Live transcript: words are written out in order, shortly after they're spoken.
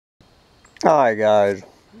Hi guys,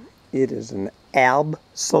 it is an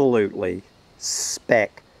absolutely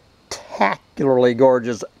spectacularly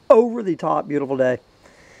gorgeous, over-the-top beautiful day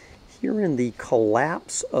here in the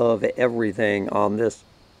collapse of everything on this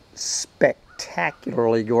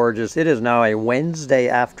spectacularly gorgeous. It is now a Wednesday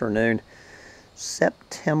afternoon,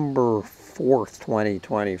 September 4th,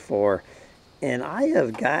 2024, and I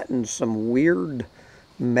have gotten some weird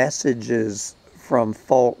messages from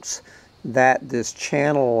folks that this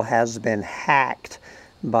channel has been hacked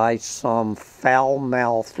by some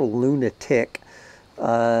foul-mouthed lunatic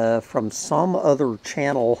from some other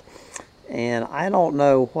channel, and I don't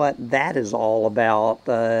know what that is all about.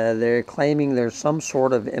 They're claiming there's some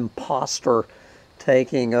sort of imposter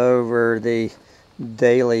taking over the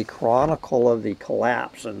daily chronicle of the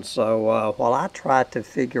collapse, and so while I try to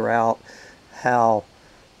figure out how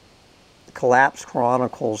Collapse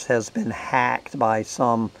Chronicles has been hacked by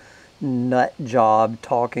some nut job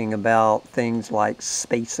talking about things like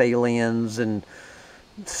space aliens and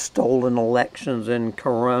stolen elections and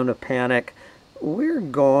corona panic, we're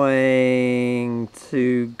going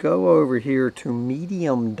to go over here to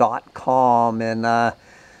medium.com. And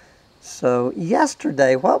so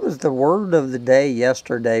yesterday, what was the word of the day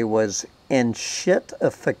yesterday was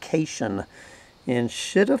enshittification.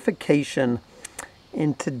 Enshittification.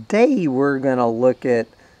 And today we're going to look at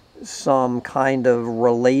some kind of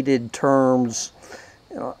related terms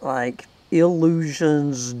like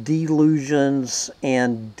illusions, delusions,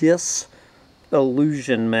 and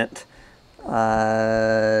disillusionment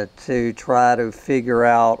to try to figure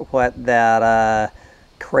out what that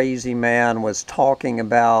crazy man was talking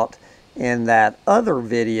about in that other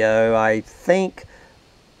video. I think,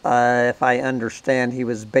 if I understand, he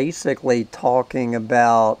was basically talking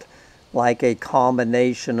about like a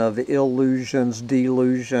combination of illusions,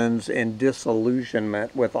 delusions, and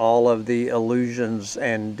disillusionment with all of the illusions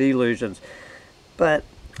and delusions. But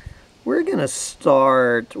we're going to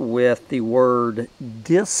start with the word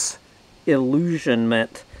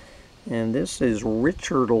disillusionment. And this is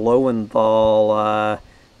Richard Lowenthal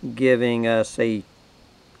giving us a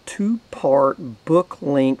two-part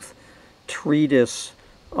book-length treatise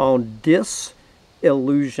on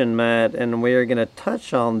disillusionment, and we are going to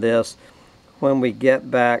touch on this when we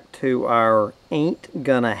get back to our Ain't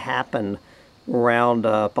Gonna Happen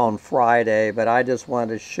roundup on Friday. But I just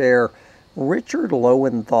wanted to share Richard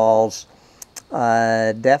Lowenthal's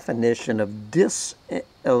definition of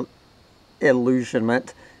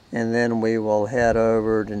disillusionment, and then we will head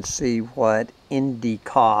over and see what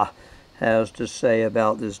Indi.ca has to say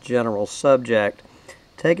about this general subject.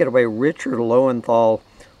 Take it away, Richard Lowenthal.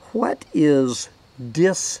 What is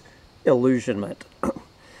disillusionment?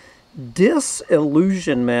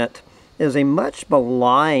 Disillusionment is a much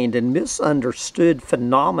maligned and misunderstood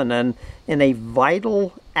phenomenon and a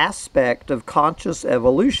vital aspect of conscious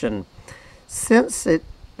evolution. Since it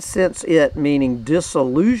meaning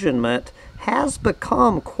disillusionment, has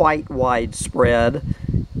become quite widespread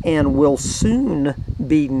and will soon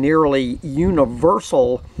be nearly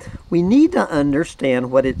universal, we need to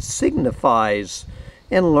understand what it signifies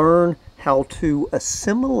and learn how to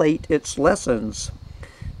assimilate its lessons.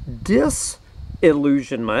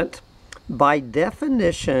 Disillusionment, by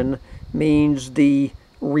definition, means the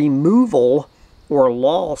removal or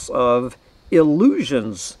loss of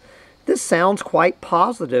illusions. This sounds quite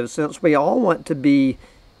positive, since we all want to be,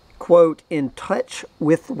 quote, in touch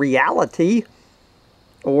with reality.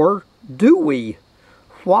 Or do we?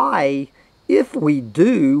 Why, if we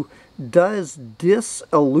do, does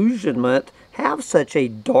disillusionment have such a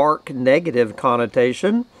dark negative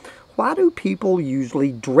connotation? Why do people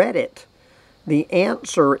usually dread it? The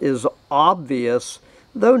answer is obvious,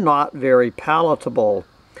 though not very palatable.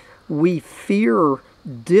 We fear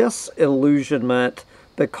disillusionment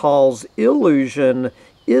because illusion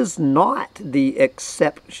is not the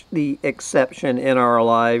exception in our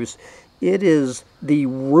lives. It is the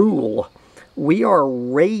rule. We are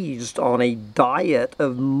raised on a diet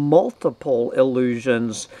of multiple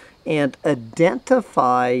illusions and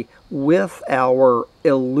identify with our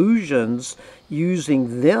illusions,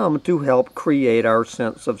 using them to help create our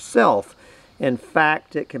sense of self. In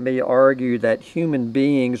fact, it can be argued that human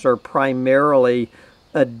beings are primarily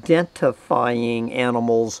identifying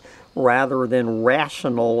animals rather than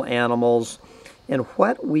rational animals, and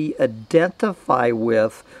what we identify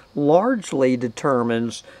with largely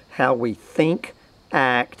determines how we think,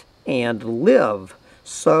 act, and live.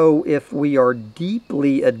 So if we are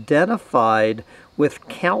deeply identified with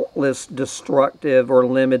countless destructive or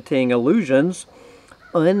limiting illusions,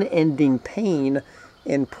 unending pain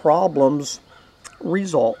and problems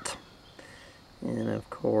result. And of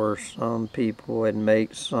course, some people would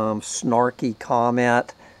make some snarky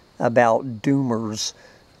comment about doomers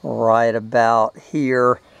right about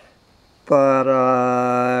here.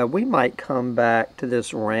 But we might come back to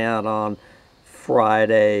this rant on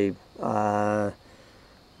Friday,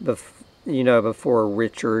 before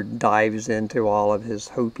Richard dives into all of his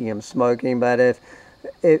hopium smoking. But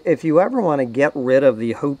if you ever want to get rid of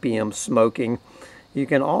the hopium smoking, you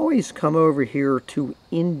can always come over here to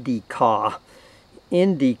Indi.ca.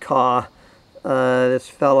 Indi.ca, this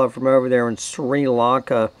fellow from over there in Sri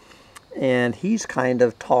Lanka, and he's kind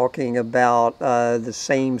of talking about the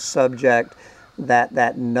same subject that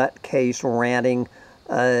nutcase ranting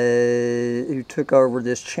who took over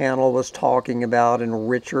this channel was talking about, and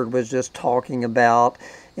Richard was just talking about,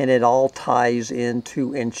 and it all ties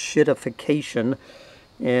into enshittification.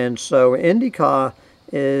 And so Indi.ca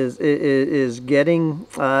is getting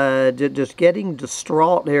just getting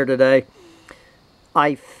distraught here today.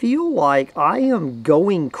 I feel like I am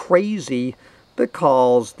going crazy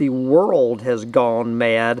because the world has gone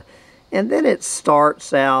mad. And then it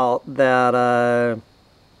starts out that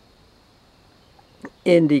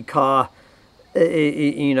Indi.ca,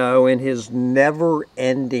 in his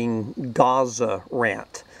never-ending Gaza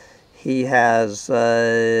rant, he has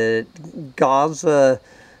Gaza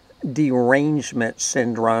derangement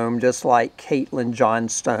syndrome, just like Caitlin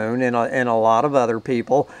Johnstone and a lot of other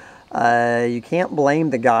people. You can't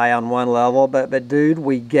blame the guy on one level, but dude,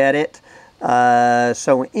 we get it.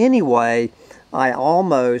 So anyway, I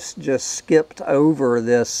almost just skipped over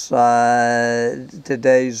this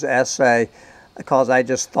today's essay because I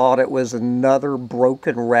just thought it was another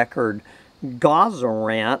broken record Gaza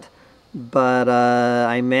rant. But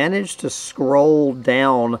I managed to scroll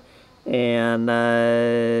down and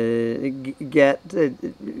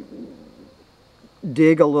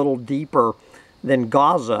dig a little deeper than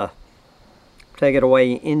Gaza. Take it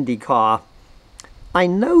away, Indi.ca. I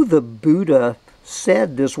know the Buddha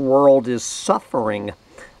said this world is suffering.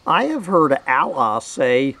 I have heard Allah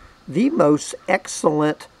say the most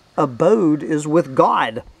excellent abode is with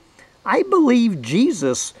God. I believe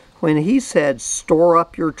Jesus when he said, store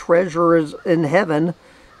up your treasures in heaven.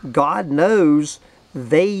 God knows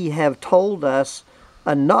they have told us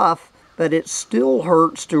enough, but it still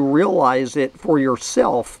hurts to realize it for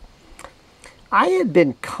yourself. I had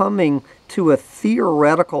been coming to a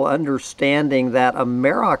theoretical understanding that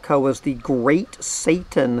America was the great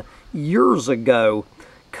Satan years ago.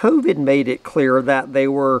 COVID made it clear that they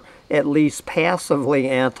were at least passively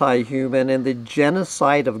anti-human, and the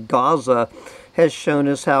genocide of Gaza has shown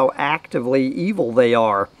us how actively evil they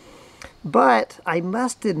are. But I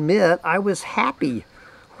must admit, I was happy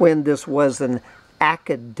when this was an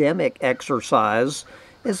academic exercise.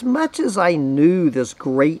 As much as I knew this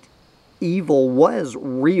great evil was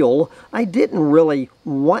real, I didn't really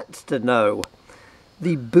want to know.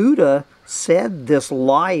 The Buddha said this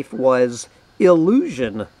life was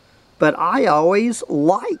illusion, but I always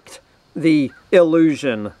liked the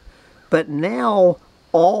illusion. But now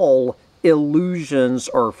all illusions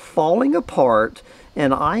are falling apart,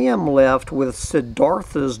 and I am left with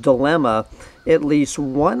Siddhartha's dilemma, at least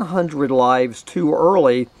 100 lives too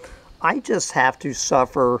early. I just have to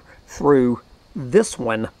suffer through this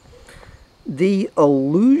one. The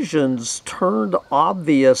illusions turned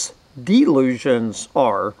obvious delusions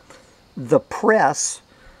are the press,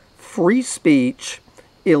 free speech,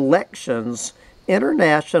 elections,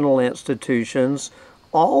 international institutions,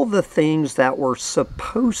 all the things that were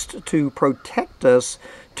supposed to protect us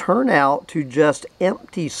turn out to just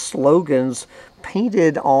empty slogans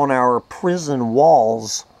painted on our prison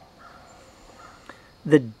walls.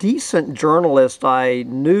 The decent journalists I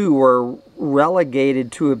knew were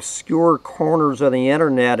relegated to obscure corners of the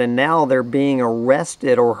internet, and now they're being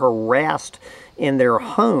arrested or harassed in their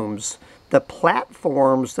homes. The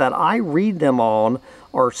platforms that I read them on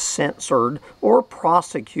are censored or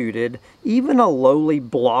prosecuted. Even a lowly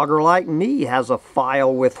blogger like me has a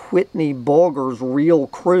file with Whitney Bulger's real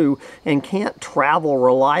crew and can't travel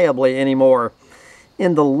reliably anymore.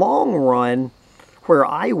 In the long run, where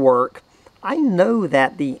I work, I know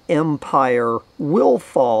that the empire will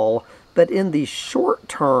fall, but in the short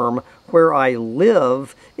term where I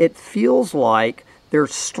live, it feels like they're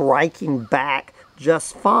striking back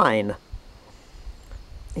just fine.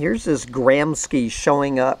 Here's this Gramsci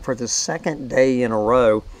showing up for the second day in a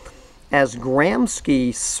row. As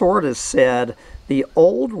Gramsci sort of said, the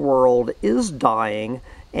old world is dying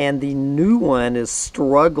and the new one is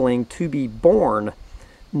struggling to be born.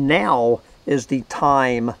 Now is the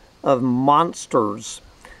time of monsters.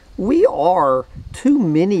 We are, too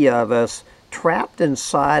many of us, trapped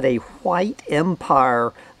inside a white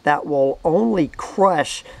empire that will only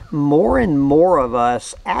crush more and more of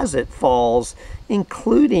us as it falls,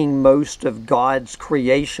 including most of God's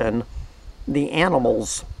creation, the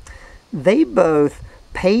animals. They both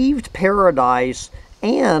paved paradise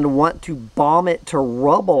and want to bomb it to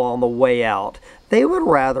rubble on the way out. They would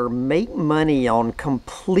rather make money on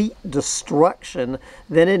complete destruction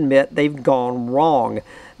than admit they've gone wrong.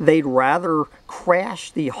 They'd rather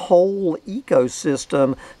crash the whole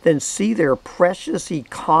ecosystem than see their precious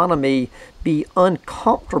economy be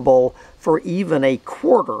uncomfortable for even a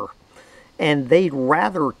quarter. And they'd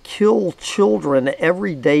rather kill children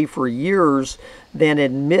every day for years than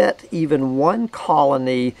admit even one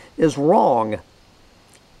colony is wrong.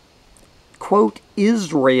 Quote,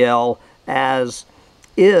 Israel as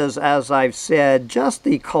I've said, just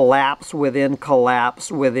the collapse within collapse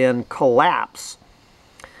within collapse.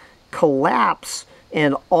 Collapse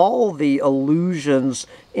and all the illusions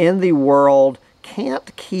in the world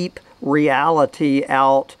can't keep reality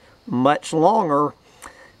out much longer.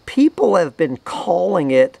 People have been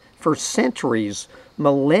calling it for centuries,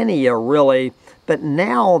 millennia really, but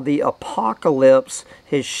now the apocalypse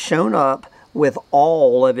has shown up with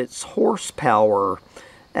all of its horsepower.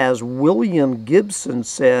 As William Gibson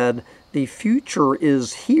said, the future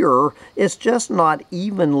is here, it's just not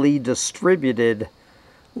evenly distributed.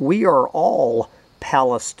 We are all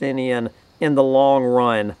Palestinian in the long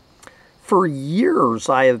run. For years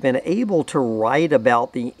I have been able to write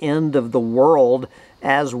about the end of the world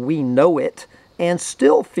as we know it and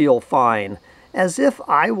still feel fine, as if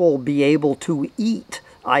I will be able to eat.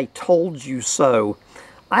 I told you so.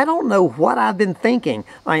 I don't know what I've been thinking.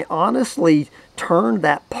 I honestly turned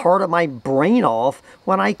that part of my brain off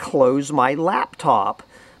when I close my laptop.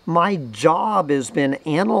 My job has been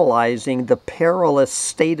analyzing the perilous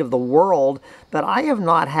state of the world, but I have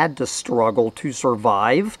not had to struggle to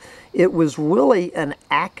survive. It was really an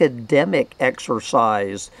academic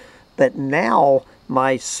exercise. But now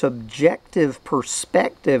my subjective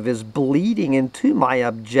perspective is bleeding into my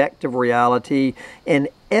objective reality, and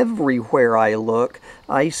everywhere I look,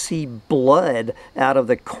 I see blood out of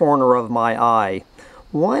the corner of my eye.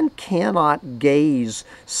 One cannot gaze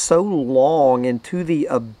so long into the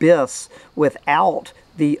abyss without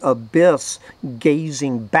the abyss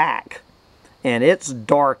gazing back, and it's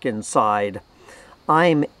dark inside.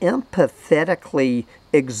 I'm empathetically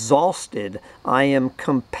exhausted. I am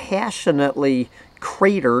compassionately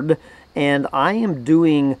cratered, and I am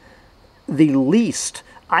doing the least.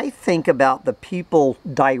 I think about the people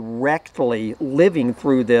directly living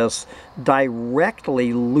through this,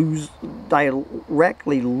 directly losing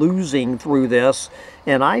through this,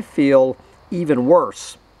 and I feel even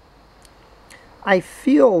worse. I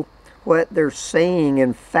feel what they're saying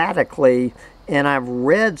emphatically, and I've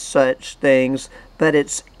read such things, but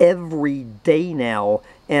it's every day now,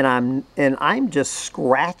 and I'm just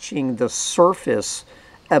scratching the surface.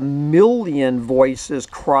 A million voices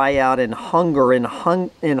cry out in hunger, and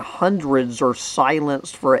hundreds are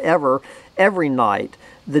silenced forever every night.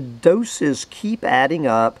 The doses keep adding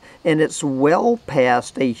up, and it's well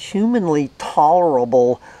past a humanly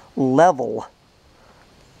tolerable level.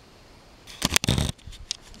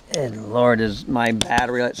 And Lord, is my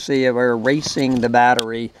battery, let's see, we're erasing the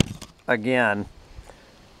battery again.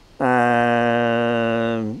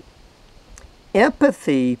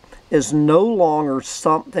 Empathy is no longer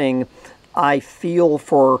something I feel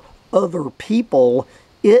for other people.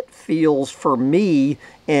 It feels for me,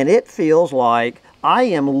 and it feels like I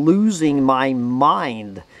am losing my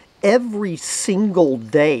mind. Every single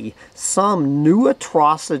day, some new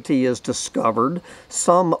atrocity is discovered,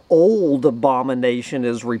 some old abomination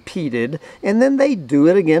is repeated, and then they do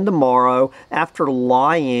it again tomorrow after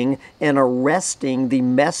lying and arresting the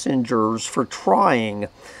messengers for trying.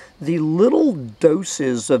 The little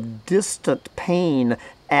doses of distant pain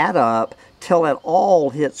add up till it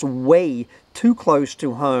all hits way too close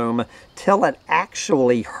to home, till it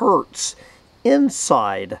actually hurts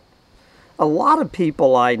inside. A lot of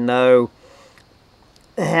people I know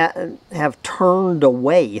have turned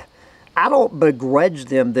away. I don't begrudge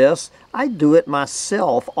them this. I do it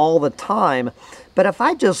myself all the time. But if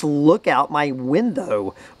I just look out my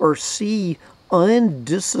window or see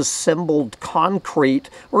undisassembled concrete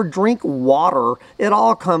or drink water, it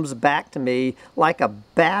all comes back to me like a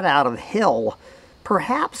bat out of hell.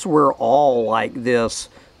 Perhaps we're all like this,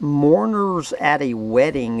 mourners at a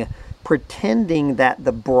wedding, pretending that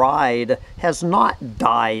the bride has not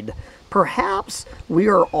died. Perhaps we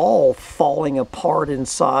are all falling apart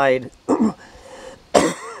inside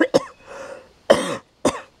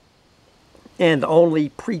and only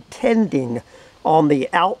pretending on the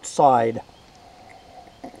outside.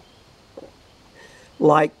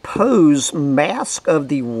 like Poe's Mask of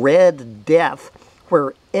the Red Death,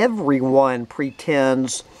 where everyone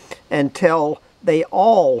pretends until they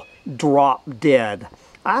all drop dead.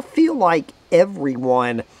 I feel like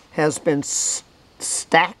everyone has been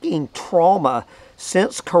stacking trauma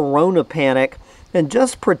since Corona panic and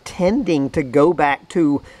just pretending to go back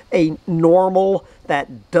to a normal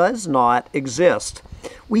that does not exist.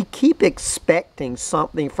 We keep expecting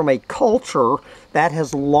something from a culture that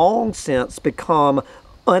has long since become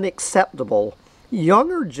unacceptable.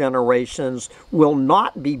 Younger generations will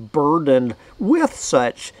not be burdened with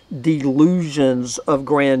such delusions of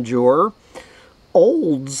grandeur.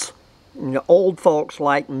 Old folks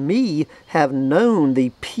like me have known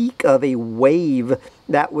the peak of a wave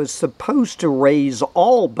that was supposed to raise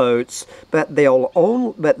all boats, but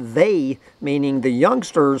they, meaning the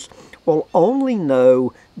youngsters, will only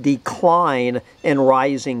know decline and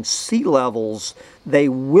rising sea levels. They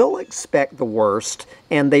will expect the worst,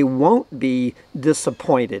 and they won't be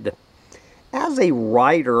disappointed. As a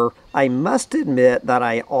writer, I must admit that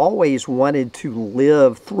I always wanted to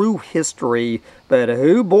live through history, but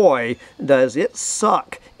oh boy, does it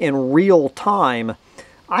suck in real time.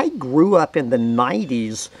 I grew up in the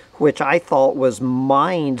 90s, which I thought was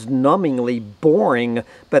mind-numbingly boring,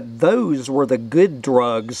 but those were the good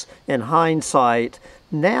drugs in hindsight.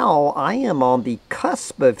 Now I am on the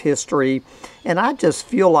cusp of history, and I just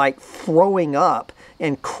feel like throwing up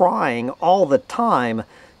and crying all the time.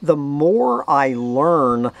 The more I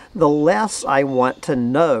learn, the less I want to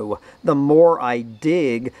know. The more I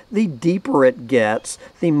dig, the deeper it gets.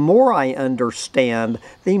 The more I understand,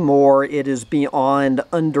 the more it is beyond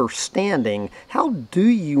understanding. How do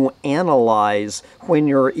you analyze when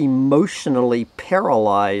you're emotionally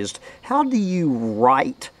paralyzed? How do you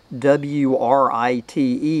write,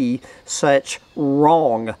 W-R-I-T-E, such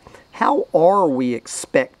wrong? How are we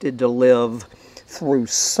expected to live through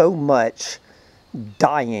so much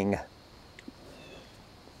dying?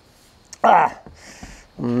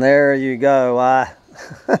 There you go.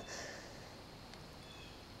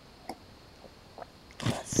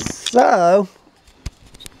 So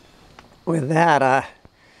with that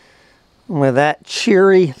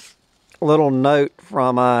cheery little note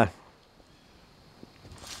from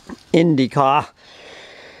Indi.ca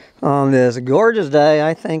on this gorgeous day,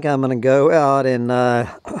 I think I'm going to go out and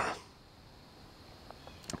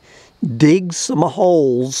dig some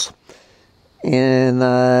holes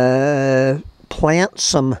and plant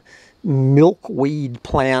some milkweed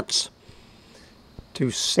plants to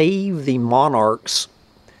save the monarchs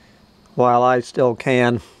while I still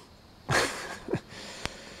can.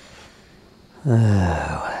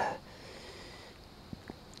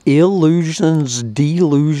 Illusions,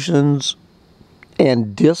 delusions,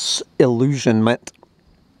 and disillusionment.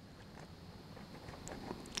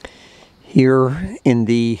 Here in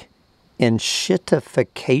the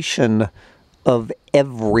enshittification of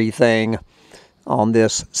everything on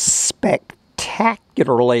this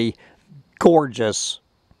spectacularly gorgeous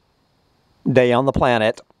day on the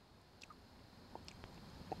planet.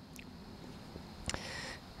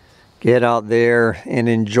 Get out there and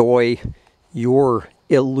enjoy your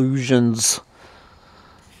illusions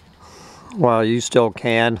while you still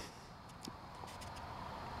can.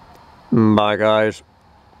 Bye, guys.